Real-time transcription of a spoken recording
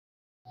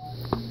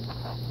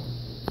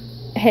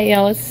Hey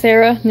y'all, it's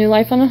Sarah, New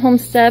Life on a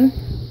Homestead,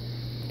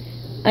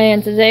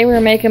 and today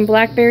we're making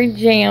blackberry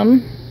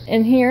jam.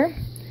 In here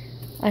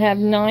I have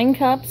 9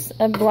 cups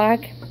of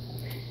blackberries.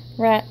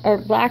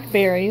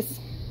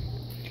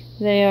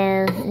 They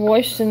are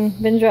washed and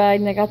been dried,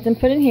 and I got them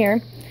put in here,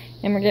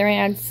 and we're going to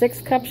add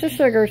 6 cups of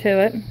sugar to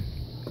it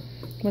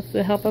with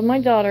the help of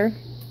my daughter.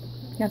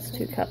 That's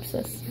 2 cups.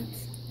 Yep,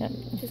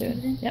 let's do it.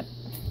 Yep.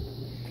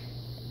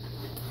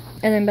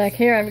 And then back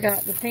here I've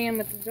got the pan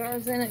with the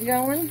jars in it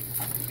going.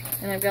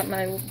 And I've got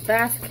my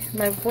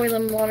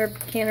boiling water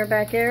canner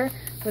back there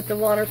with the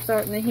water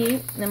starting to heat.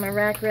 And then my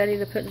rack ready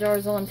to put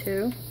jars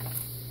onto.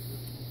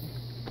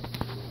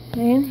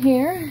 And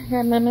here,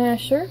 grab my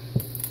masher.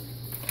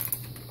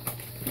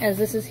 As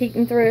this is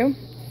heating through,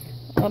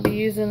 I'll be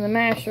using the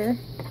masher.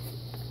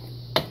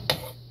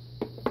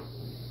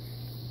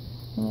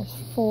 And there's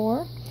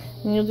 4.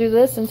 And you'll do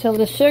this until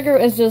the sugar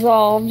is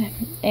dissolved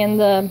and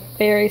the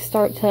berries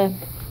start to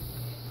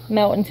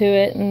melt into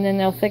it, and then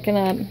they'll thicken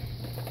up.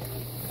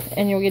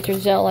 And you'll get your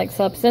gel-like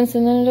substance,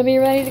 and then it'll be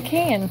ready to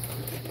can.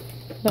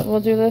 But we'll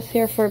do this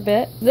here for a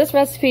bit. This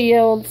recipe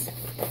yields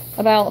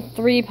about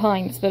 3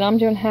 pints, but I'm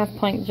doing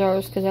half-pint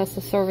jars because that's the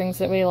servings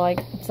that we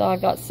like. So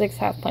I've got 6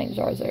 half-pint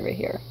jars over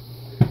here.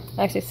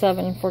 Actually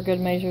 7 for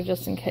good measure,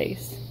 just in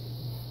case.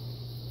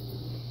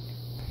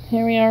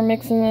 Here we are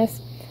mixing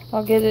this.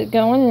 I'll get it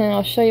going, and then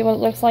I'll show you what it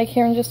looks like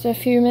here in just a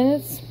few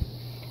minutes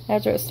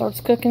after it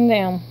starts cooking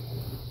down.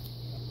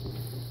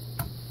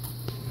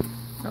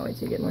 I'll wait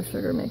to get more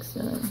sugar mixed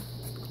in it.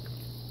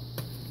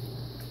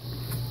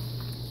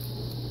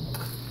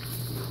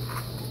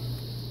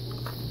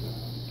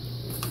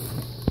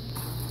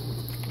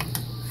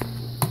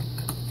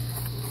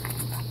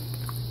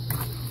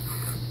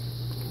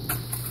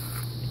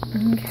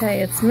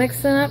 Okay, it's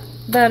mixing up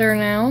better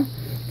now.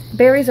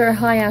 Berries are a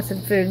high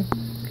acid food,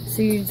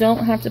 so you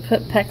don't have to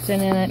put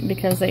pectin in it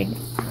because they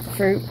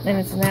fruit and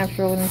it's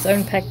natural in its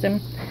own pectin.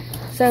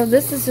 So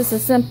this is just a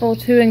simple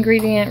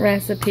 2-ingredient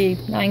recipe.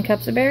 9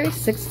 cups of berries,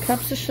 6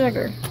 cups of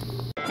sugar.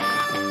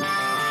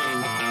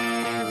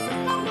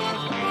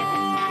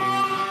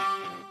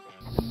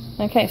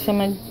 Okay, so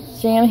my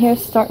jam here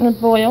is starting to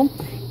boil.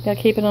 Gotta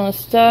keep it on a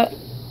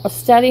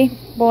steady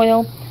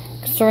boil,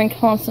 stirring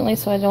constantly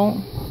so I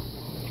don't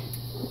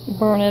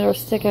burn it or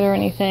stick it or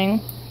anything.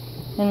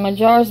 And my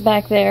jars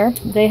back there,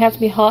 they have to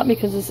be hot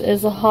because this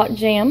is a hot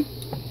jam.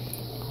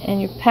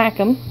 And you pack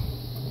them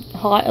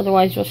hot,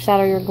 otherwise you'll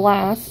shatter your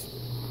glass.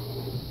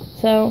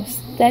 So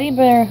steady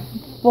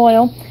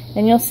boil,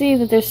 and you'll see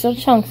that there's still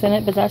chunks in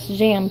it, but that's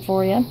jam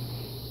for you.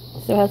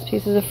 Still has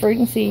pieces of fruit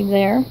and seed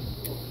there.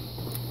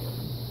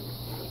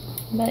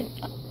 But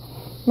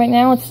right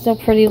now it's still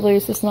pretty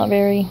loose. It's not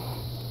very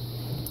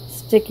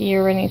sticky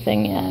or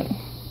anything yet.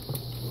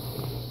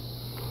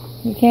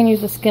 You can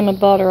use a skim of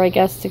butter, I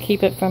guess, to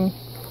keep it from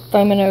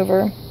foaming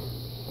over.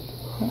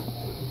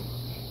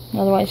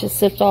 Otherwise, just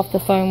sift off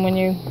the foam when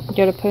you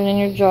go to put it in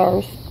your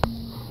jars.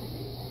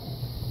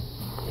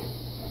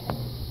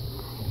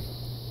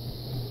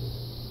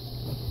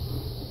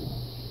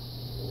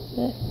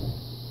 But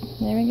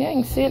there we go. You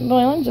can see it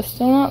boiling, just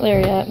still not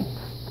there yet.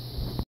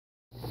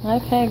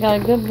 Okay, got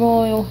a good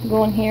boil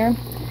going here.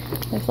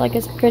 Looks like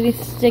it's pretty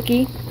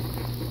sticky.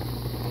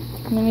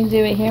 Let me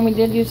do it here. We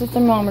did use a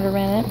thermometer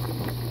in it.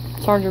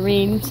 It's hard to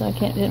read, so I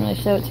didn't really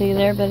show it to you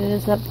there, but it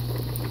is up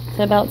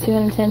to about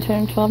 210,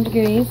 212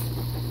 degrees.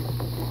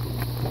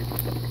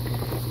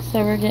 So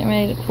we're getting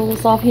ready to pull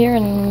this off here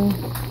and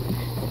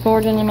pour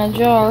it into my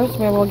jars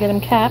where we'll get them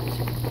capped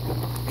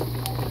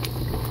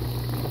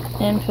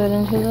and put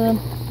into the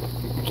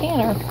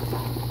canner.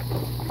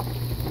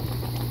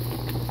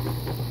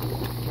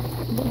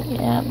 But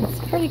yeah, it's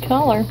a pretty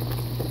color.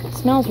 It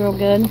smells real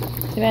good.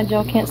 Too bad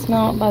y'all can't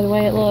smell it by the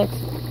way it looks.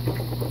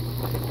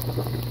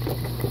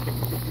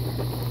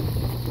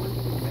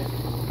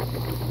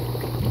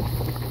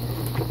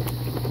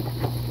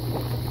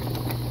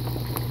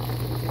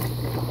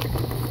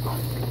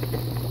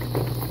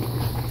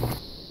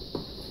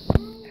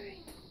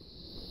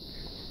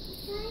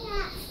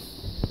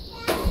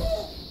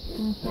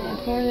 Okay, I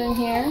pour it in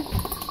here,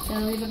 and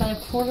I'll leave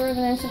about 1/4 of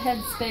an inch of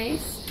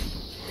headspace.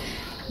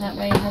 That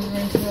way I have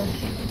room to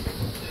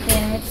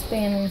can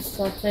expand and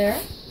stuff there.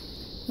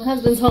 My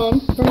husband's home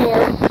from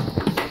work.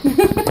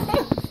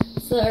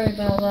 Sorry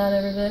about that,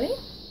 everybody.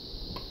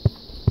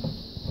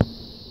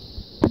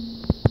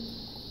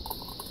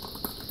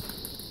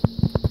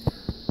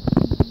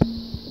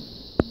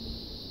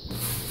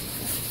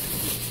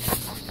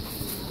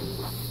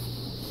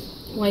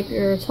 Wipe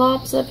your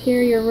tops up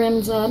here, your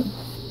rims up.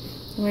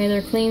 The way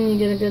they're clean, you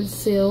get a good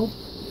seal.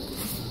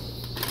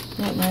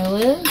 Got my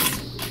lids.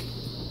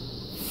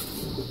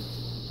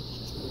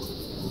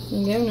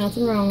 There you go,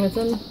 nothing wrong with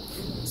them.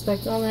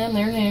 Inspect on them,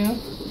 they're new.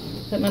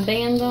 Put my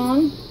band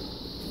on.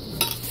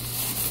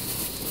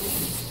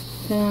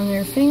 Put on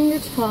there finger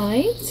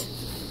tight.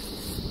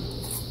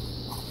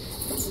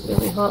 It's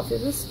really hot through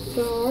this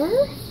jar.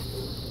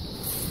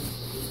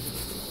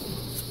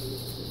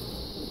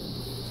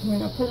 And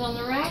then I'll put it on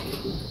the rack.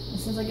 As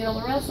soon as I get all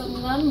the rest of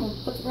them done, we'll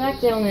put the rack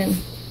down in.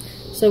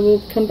 So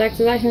we'll come back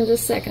to that here in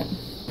just a second.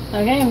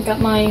 Okay, I've got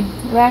my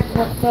rack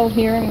filled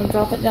here. I'm going to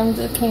drop it down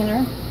into the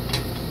canner.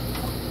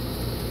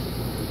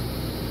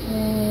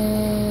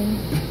 And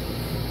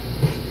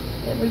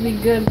it would be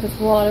good with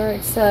water,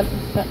 except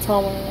that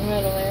tall one in the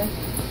middle there.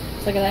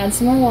 So I'm going to add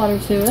some more water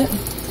to it.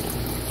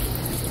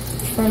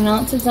 Try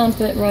not to dump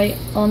it right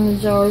on the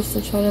jars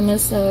to try to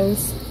miss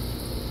those.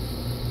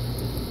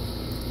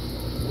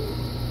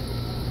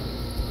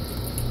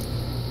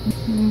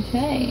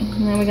 Okay,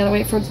 now we gotta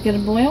wait for it to get a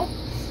boil,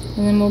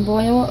 and then we'll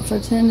boil it for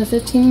 10 to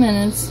 15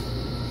 minutes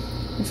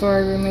before I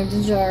remove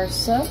the jars.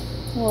 So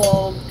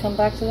we'll come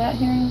back to that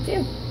here in a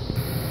few.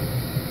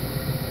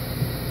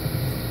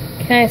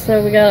 Okay,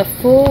 so we got a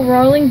full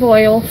rolling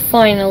boil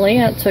finally.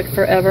 That took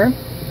forever.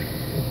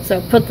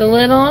 So put the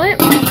lid on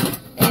it,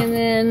 and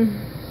then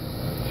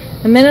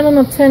a minimum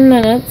of 10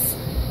 minutes.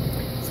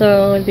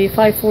 So it'd be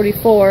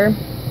 5:44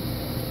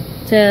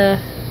 to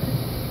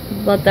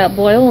let that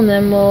boil, and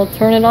then we'll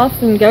turn it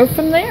off and go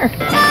from there.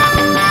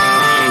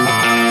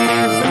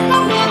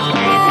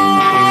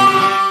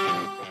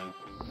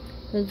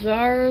 The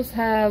jars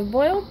have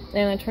boiled,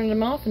 and I turned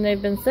them off, and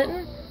they've been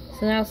sitting.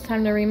 So now it's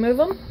time to remove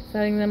them.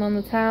 Setting them on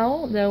the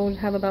towel, they'll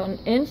have about an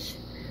inch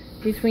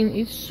between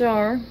each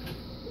jar.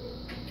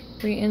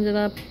 We ended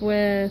up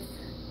with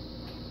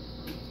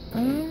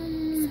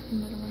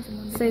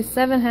say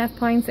 7 half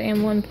pints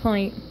and 1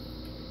 pint.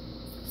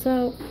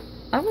 So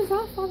I was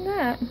off on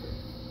that.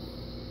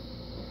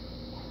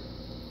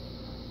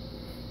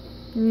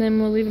 And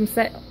then we'll leave them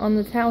set on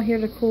the towel here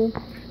to cool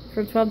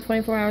for 12 to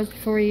 24 hours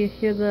before we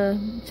hear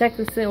check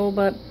the seal,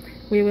 but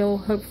we will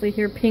hopefully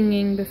hear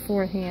pinging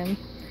beforehand.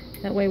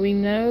 That way we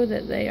know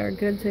that they are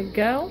good to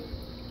go.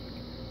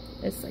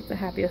 It's like the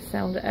happiest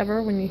sound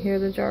ever when you hear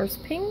the jars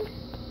ping.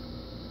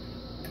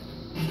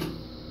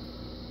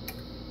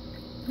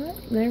 Well,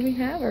 there we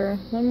have her.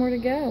 One more to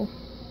go.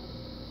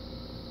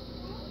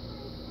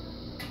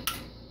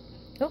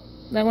 Oh,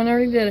 that one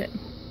already did it.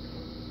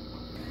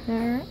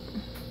 Alright.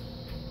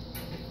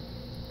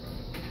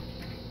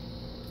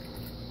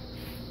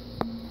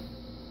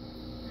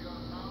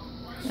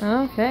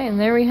 Okay, and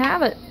there we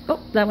have it. Oh,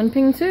 that one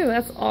pinged too.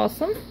 That's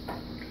awesome.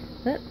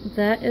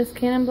 That is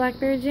Cannon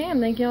Blackberry Jam.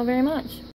 Thank you all very much.